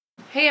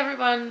Hey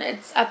everyone,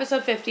 it's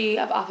episode 50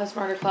 of Office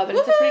Murder Club, and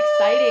it's a pretty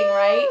exciting,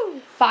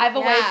 right? 5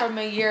 away from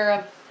a year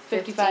of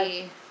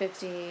 55.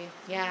 50,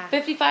 yeah.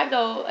 55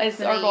 though is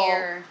our goal.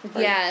 Year.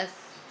 Yes,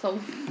 so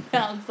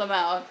balance them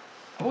out.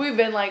 We've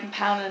been like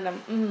pounding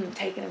them,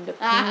 taking them to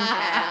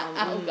pound.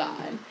 Oh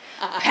God.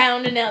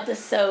 Pounding out the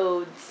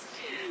sods.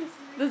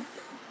 The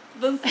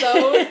sods?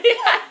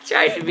 I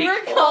tried to be We're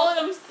cool. calling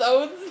them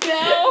sods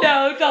now?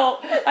 No,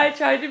 don't. I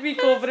tried to be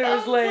cool, but it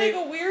was like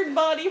a weird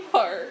body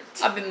part.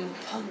 I've been...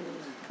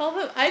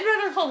 I'd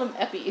rather call them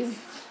eppies.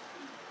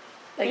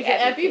 Like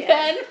an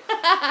EpiPen?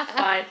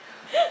 Fine.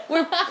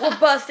 We're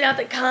busting out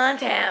the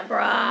content,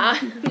 brah.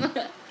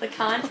 The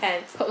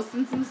content.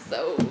 Posting some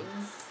sods.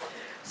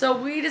 So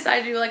we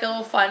decided to do like a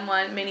little fun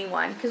one, mini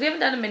one, because we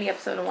haven't done a mini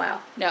episode in a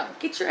while. No.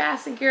 Get your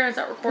ass in gear and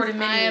start recording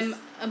minis.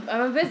 I'm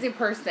a busy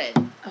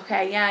person.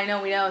 Okay, yeah, I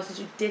know, we know, since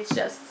you ditched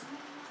us.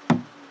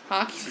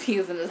 Hockey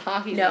season is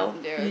hockey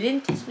season, dude. No, you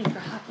didn't ditch me for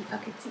hockey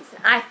fucking season.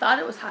 I thought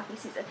it was hockey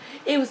season.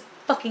 It was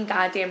fucking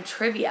goddamn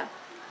trivia.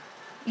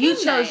 You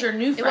chose your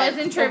new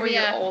friends over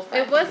your old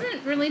friends. It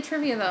wasn't really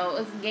trivia, though. It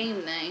was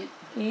game night.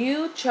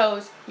 You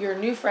chose your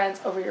new friends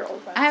over your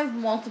old friends. I have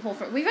multiple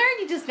friends. We've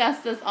already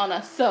discussed this on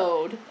a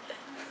sode.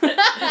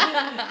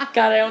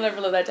 God, I will never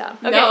live that down.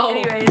 Okay, no.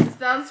 anyways.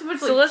 Sounds too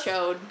much like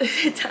chode.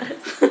 It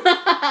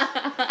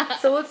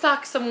does. So let's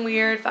talk some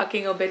weird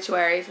fucking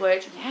obituaries,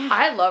 which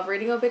I love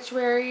reading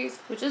obituaries.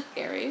 Which is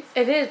scary.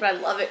 It is, but I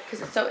love it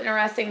because it's so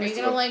interesting. Are you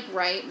gonna, like,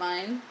 write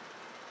mine?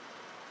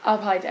 I'll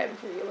probably die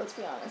before you, let's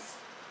be honest.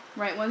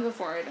 Write one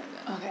before I die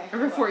then. Okay. Or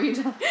before you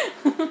die.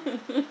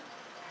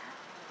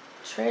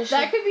 Trish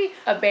that could be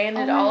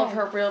abandoned all of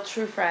her real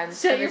true friends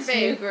to this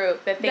new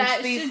group that thinks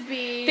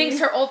thinks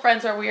her old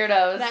friends are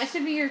weirdos. That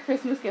should be your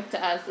Christmas gift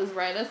to us, is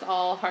write us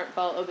all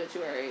heartfelt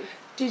obituaries.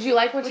 Did you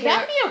like when Would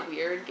Taylor... that be a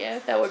weird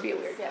gift? That would be a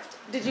weird gift.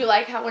 Did you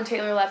like how when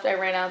Taylor left, I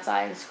ran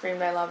outside and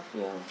screamed, I love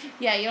you?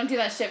 Yeah, you don't do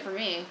that shit for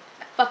me.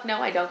 Fuck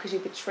no, I don't, because you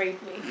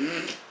betrayed me.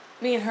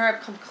 Me and her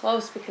have come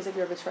close because of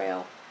your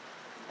betrayal.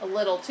 A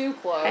little too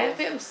close. I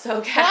am so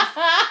gassy.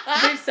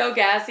 I'm so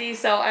gassy,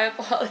 so I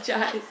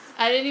apologize.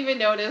 I didn't even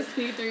notice.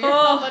 You threw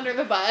yourself under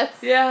the bus.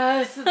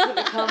 Yes, it's going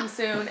to come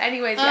soon.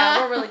 Anyways,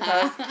 yeah, we're really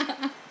close.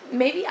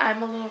 Maybe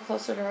I'm a little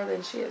closer to her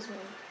than she is me.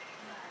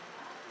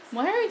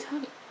 Why are we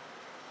talking?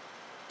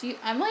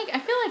 I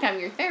feel like I'm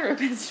your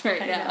therapist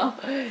right now.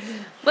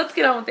 Let's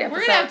get on with the episode.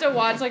 We're going to have to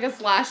watch like a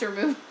slasher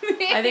movie.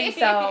 I think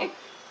so.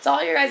 It's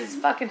all your guys'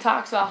 fucking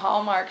talks about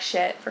Hallmark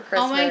shit for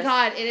Christmas. Oh my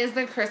God, it is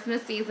the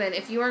Christmas season.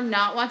 If you are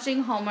not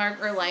watching Hallmark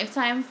or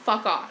Lifetime,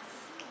 fuck off.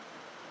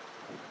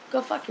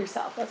 Go fuck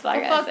yourself. That's what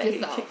I gotta say.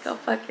 Yourself. Go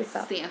fuck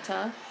yourself.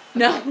 Santa.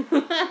 No.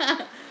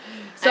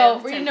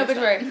 So, reading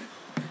obituary.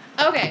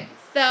 Okay,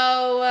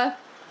 so...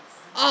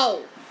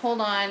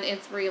 hold on.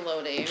 It's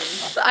reloading.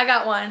 So I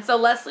got one. So,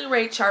 Leslie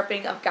Ray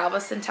Charping of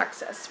Galveston,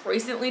 Texas,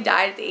 recently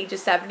died at the age of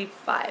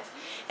 75.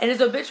 And his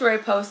obituary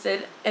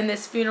posted in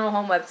this funeral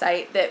home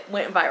website that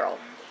went viral.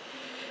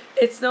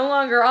 It's no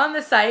longer on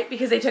the site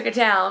because they took it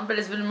down, but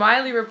has been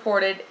widely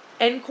reported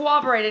and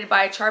corroborated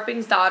by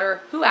Charping's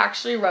daughter, who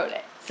actually wrote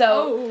it.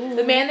 So,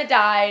 the man that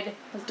died,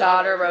 his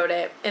daughter wrote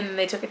it, and then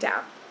they took it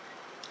down.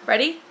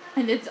 Ready?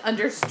 And it's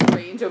under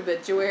strange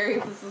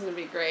obituaries. This is going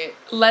to be great.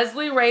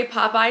 Leslie Ray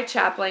Popeye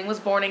Chaplin was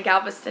born in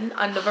Galveston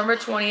on November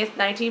 20th,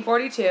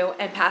 1942,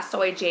 and passed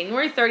away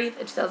January 30th,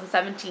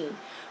 2017,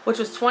 which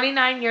was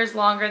 29 years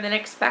longer than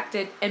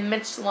expected and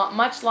much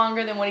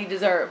longer than what he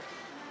deserved.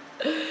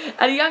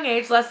 At a young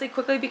age, Leslie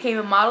quickly became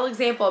a model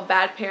example of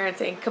bad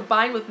parenting,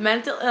 combined with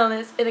mental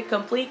illness and a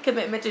complete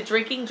commitment to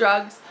drinking,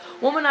 drugs,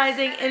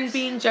 womanizing, and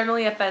being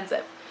generally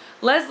offensive.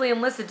 Leslie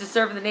enlisted to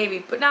serve in the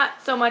Navy, but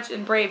not so much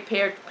in brave,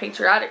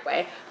 patriotic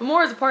way, but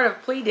more as a part of a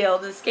plea deal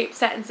to escape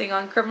sentencing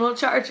on criminal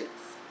charges.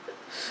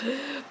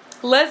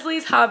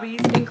 Leslie's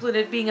hobbies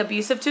included being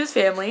abusive to his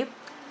family,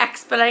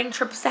 expediting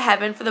trips to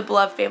heaven for the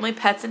beloved family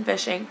pets and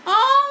fishing,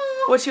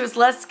 which he was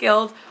less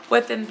skilled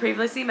with than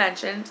previously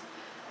mentioned.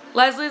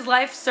 Leslie's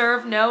life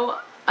served no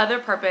other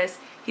purpose.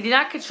 He did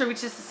not contribute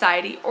to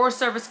society or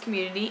serve his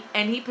community,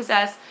 and he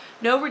possessed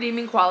no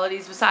redeeming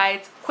qualities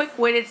besides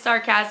quick-witted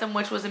sarcasm,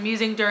 which was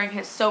amusing during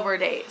his sober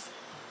days.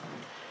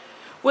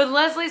 With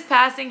Leslie's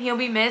passing, he'll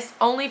be missed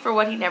only for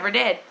what he never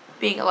did,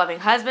 being a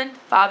loving husband,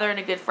 father, and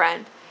a good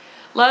friend.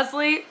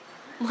 Leslie's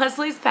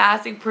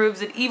passing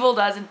proves that evil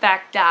does in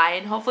fact die,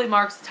 and hopefully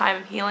marks a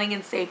time of healing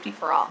and safety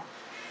for all.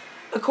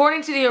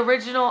 According to the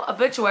original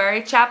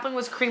obituary, Chaplin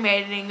was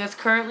cremated and is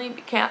currently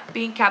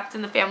being kept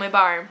in the family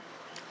barn.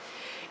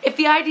 If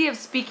the idea of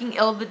speaking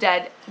ill of the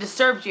dead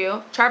disturbs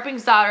you,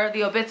 Charping's daughter,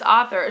 the obit's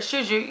author,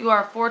 assures you you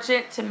are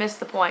fortunate to miss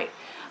the point.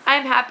 I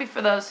am happy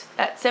for those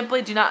that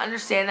simply do not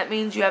understand that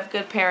means you have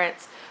good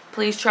parents.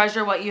 Please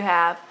treasure what you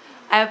have.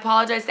 I have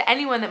apologized to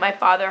anyone that my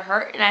father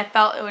hurt, and I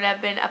felt it would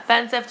have been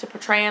offensive to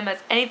portray him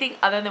as anything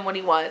other than what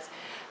he was.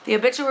 The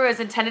obituary was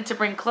intended to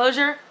bring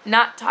closure,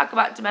 not talk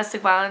about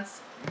domestic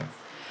violence.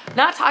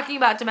 Not talking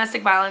about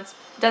domestic violence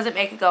doesn't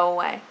make it go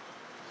away.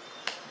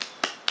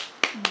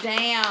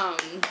 Damn.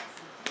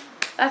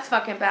 That's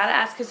fucking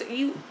badass, because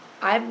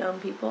I've known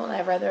people and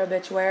I've read their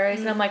obituaries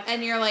and I'm like...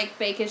 And you're like,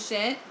 fake as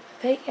shit?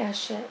 Fake ass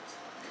shit.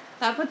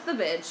 That puts the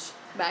bitch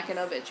back in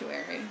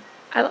obituary.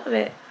 I love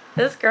it.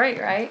 It was great,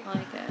 right? I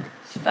like it.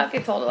 She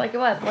fucking told it like it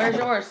was. Where's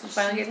yours? Did you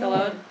finally get the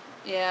load?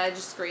 Yeah, I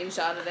just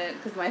screenshotted it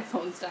because my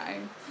phone's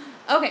dying.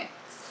 Okay,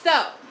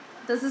 so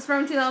this is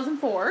from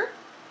 2004.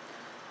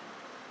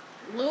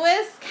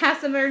 Louis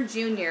Casimir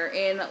Jr.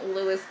 in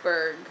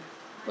Lewisburg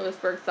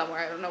somewhere,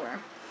 I don't know where.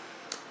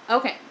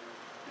 Okay.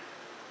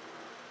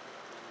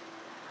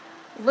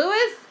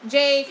 Louis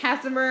J.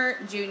 Casimir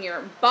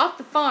Jr. bought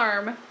the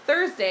farm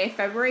Thursday,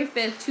 February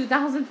 5th,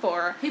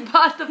 2004. He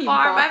bought the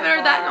farm. I haven't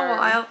heard that in a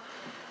while.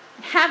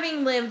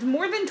 Having lived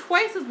more than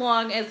twice as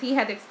long as he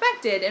had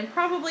expected and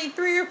probably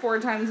 3 or 4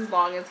 times as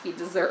long as he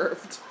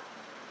deserved.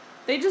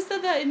 They just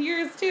said that in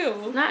years,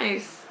 too.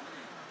 Nice.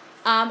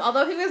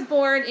 Although he was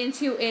born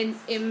into an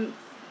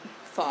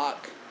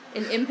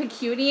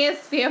impecunious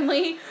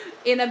family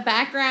in a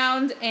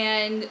backward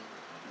and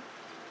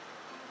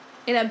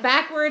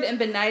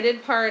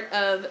benighted part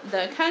of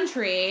the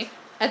country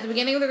at the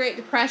beginning of the Great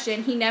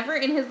Depression, he never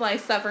in his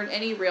life suffered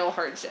any real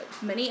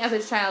hardships. Many of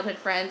his childhood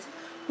friends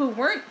who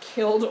weren't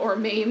killed or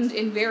maimed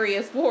in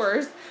various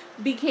wars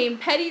became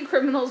petty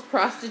criminals,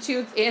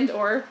 prostitutes, and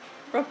or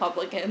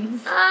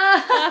Republicans.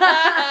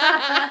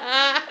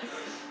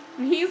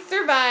 He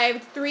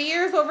survived 3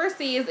 years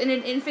overseas in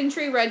an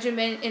infantry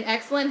regiment in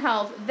excellent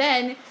health,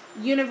 then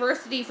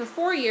university for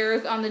 4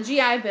 years on the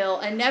GI Bill,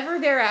 and never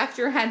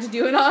thereafter had to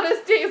do an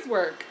honest day's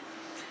work.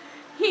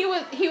 He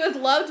was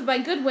loved by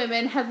good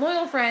women, had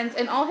loyal friends,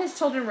 and all his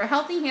children were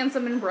healthy,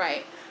 handsome, and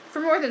bright. For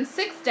more than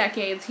 6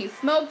 decades, he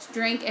smoked,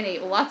 drank, and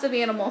ate lots of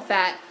animal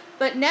fat,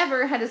 but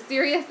never had a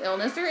serious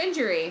illness or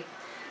injury.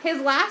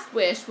 His last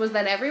wish was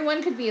that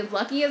everyone could be as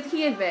lucky as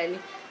he had been,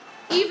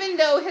 even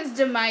though his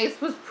demise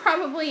was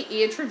probably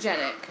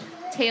iatrogenic.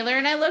 Taylor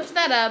and I looked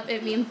that up.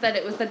 It means that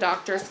it was the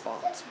doctor's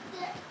fault.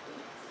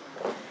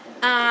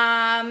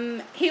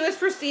 He was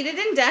preceded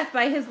in death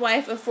by his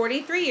wife of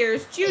 43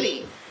 years,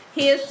 Judy.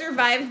 He is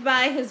survived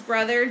by his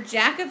brother,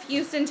 Jack of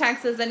Houston,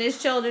 Texas, and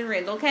his children,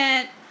 Randall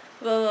Kent,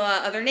 blah, blah,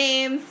 blah, other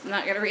names. I'm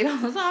not going to read all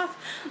those off.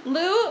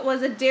 Lou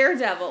was a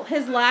daredevil.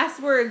 His last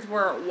words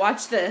were,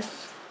 "Watch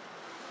this."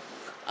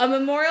 A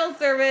memorial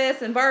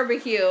service and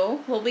barbecue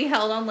will be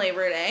held on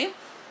Labor Day.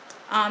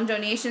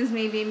 Donations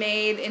may be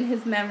made in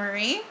his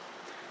memory.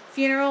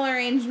 Funeral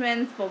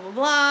arrangements, blah, blah,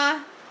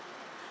 blah.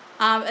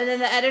 And then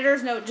the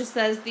editor's note just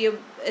says the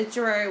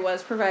obituary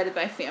was provided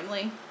by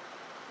family.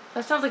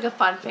 That sounds like a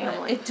fun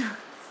family. It does.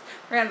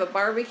 We're going to have a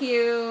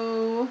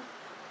barbecue,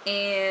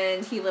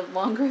 and he lived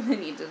longer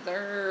than he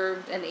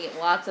deserved and ate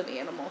lots of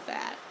animal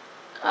fat.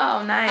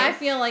 Oh, nice. I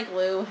feel like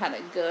Lou had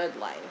a good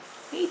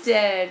life. He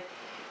did.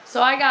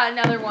 So I got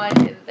another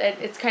one.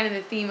 It's kind of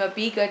the theme of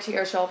be good to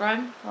your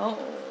children. Oh.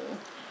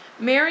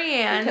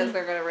 Marianne. Because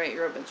they're going to write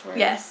your obituary.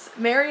 Yes.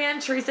 Marianne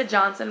Teresa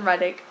Johnson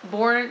Reddick,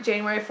 born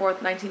January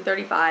 4th,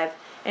 1935,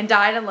 and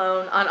died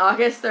alone on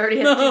August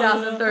 30th,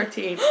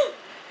 2013.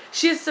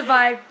 She is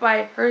survived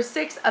by her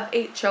 6 of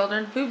 8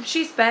 children, whom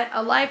she spent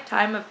a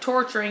lifetime of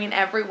torturing in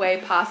every way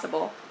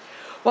possible.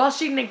 While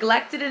she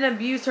neglected and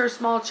abused her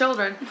small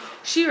children,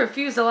 she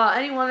refused to allow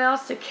anyone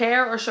else to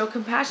care or show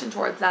compassion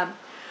towards them.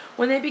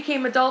 When they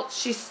became adults,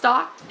 she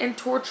stalked and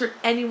tortured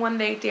anyone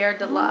they dared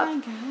to love.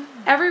 My God.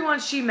 Everyone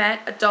she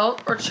met,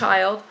 adult or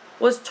child,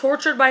 was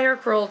tortured by her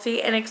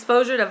cruelty and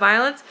exposure to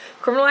violence,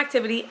 criminal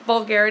activity,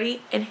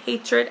 vulgarity, and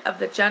hatred of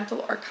the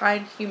gentle or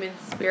kind human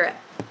spirit.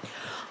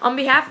 On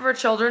behalf of her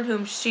children,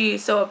 whom she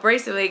so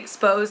abrasively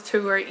exposed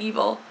to her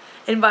evil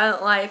and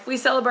violent life, we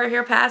celebrate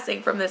her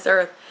passing from this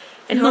earth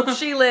and hope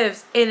she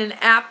lives in an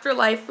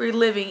afterlife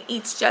reliving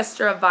each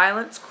gesture of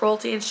violence,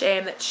 cruelty, and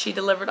shame that she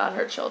delivered on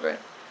her children.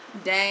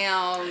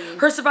 Damn.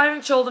 Her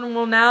surviving children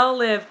will now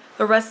live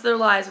the rest of their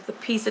lives with the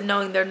peace of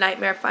knowing their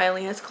nightmare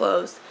finally has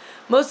closed.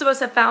 Most of us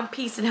have found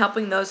peace in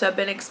helping those who have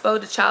been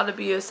exposed to child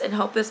abuse and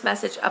hope this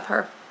message of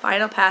her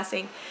final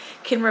passing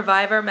can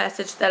revive our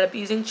message that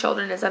abusing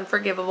children is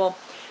unforgivable,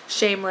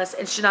 shameless,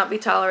 and should not be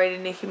tolerated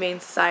in a humane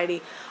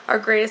society. Our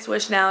greatest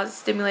wish now is to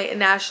stimulate a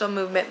national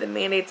movement that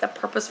mandates a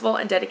purposeful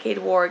and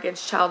dedicated war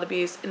against child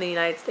abuse in the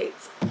United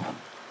States.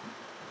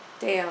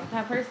 Damn.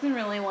 That person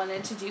really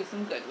wanted to do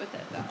some good with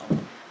it, though.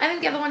 I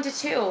think the other one did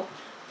too.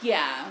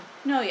 Yeah.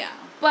 No, yeah.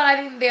 But I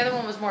think the other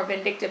one was more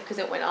vindictive because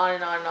it went on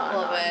and on and on. A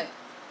little bit.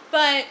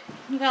 But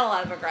you got a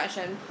lot of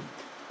aggression.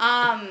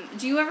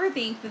 Do you ever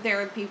think that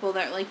there are people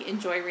that, like,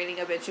 enjoy reading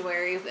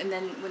obituaries, and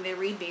then when they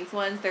read these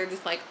ones, they're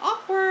just like,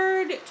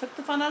 awkward, it took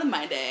the fun out of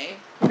my day?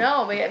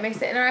 No, but it makes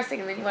it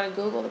interesting, and then you want to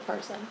Google the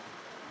person.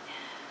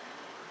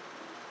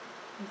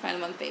 You can find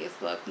them on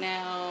Facebook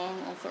now,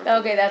 all sorts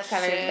Okay, of that's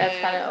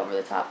kind of over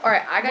the top. All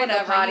right, I gotta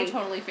go potty. You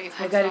totally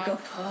Facebook I gotta go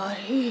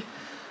potty.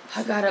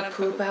 I gotta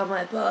poop out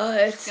my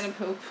butt. Just gonna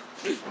poop.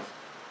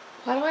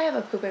 Why do I have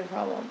a pooping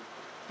problem?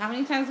 How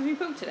many times have you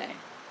pooped today?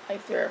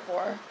 Like 3 or 4.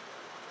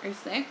 Are you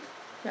sick?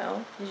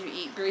 No. Did you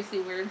eat greasy,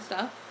 weird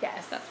stuff?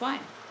 Yes. That's why.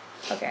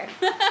 Okay.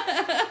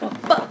 Well,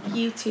 fuck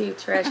you too,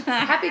 Trish.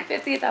 Happy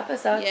 50th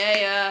episode.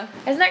 Yeah.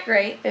 Isn't that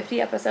great?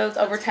 50 episodes,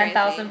 over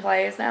 10,000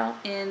 plays now.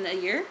 In a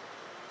year?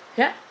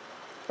 Yeah.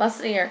 Less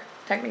than a year,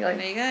 technically.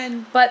 Very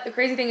good. But the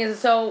crazy thing is,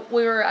 so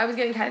I was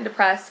getting kind of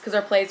depressed because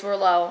our plays were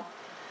low.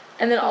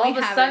 And then all of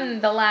a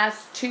sudden, the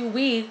last 2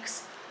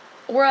 weeks,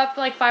 we're up to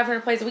like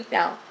 500 plays a week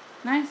now.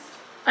 Nice.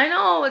 I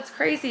know, it's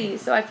crazy.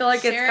 So I feel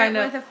like it's kind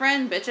of... Share it with a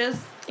friend,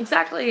 bitches.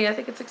 Exactly. I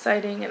think it's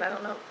exciting, and I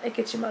don't know. It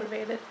gets you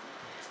motivated.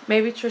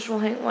 Maybe Trish will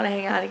want to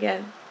hang out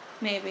again.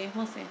 Maybe.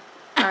 We'll see.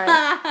 Alright.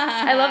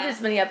 I love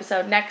this mini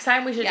episode. Next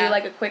time we should do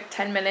like a quick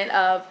 10-minute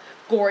of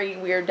gory,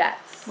 weird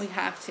deaths. We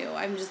have to.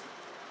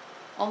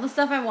 All the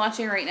stuff I'm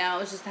watching right now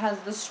just has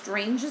the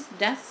strangest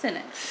deaths in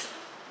it.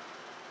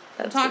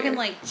 I'm talking weird.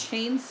 like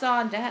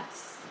chainsaw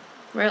deaths.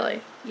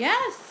 Really?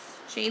 Yes.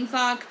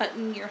 Chainsaw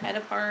cutting your head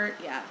apart.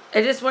 Yeah.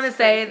 I just want to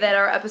say that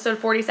our episode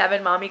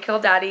 47, Mommy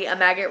Killed Daddy, a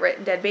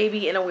maggot-ridden dead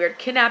baby, and a weird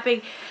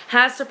kidnapping,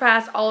 has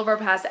surpassed all of our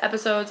past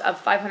episodes of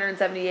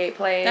 578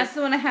 plays. That's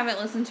the one I haven't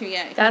listened to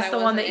yet. That's the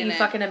one that you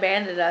fucking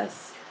abandoned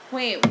us.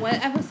 Wait, what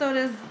episode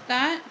is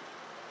that?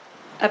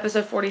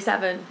 Episode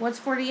 47. What's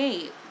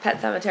 48?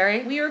 Pet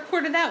Cemetery. We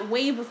recorded that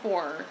way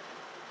before.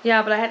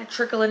 Yeah, but I had to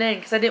trickle it in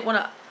because I didn't want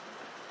a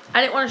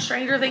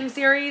Stranger Things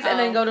series and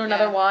then go to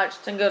another watch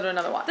and go to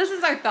another watch. This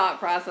is our thought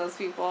process,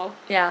 people.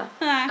 Yeah.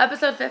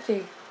 Episode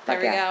 50. There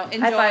we go.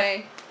 Enjoy.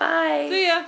 Bye. Bye. See ya.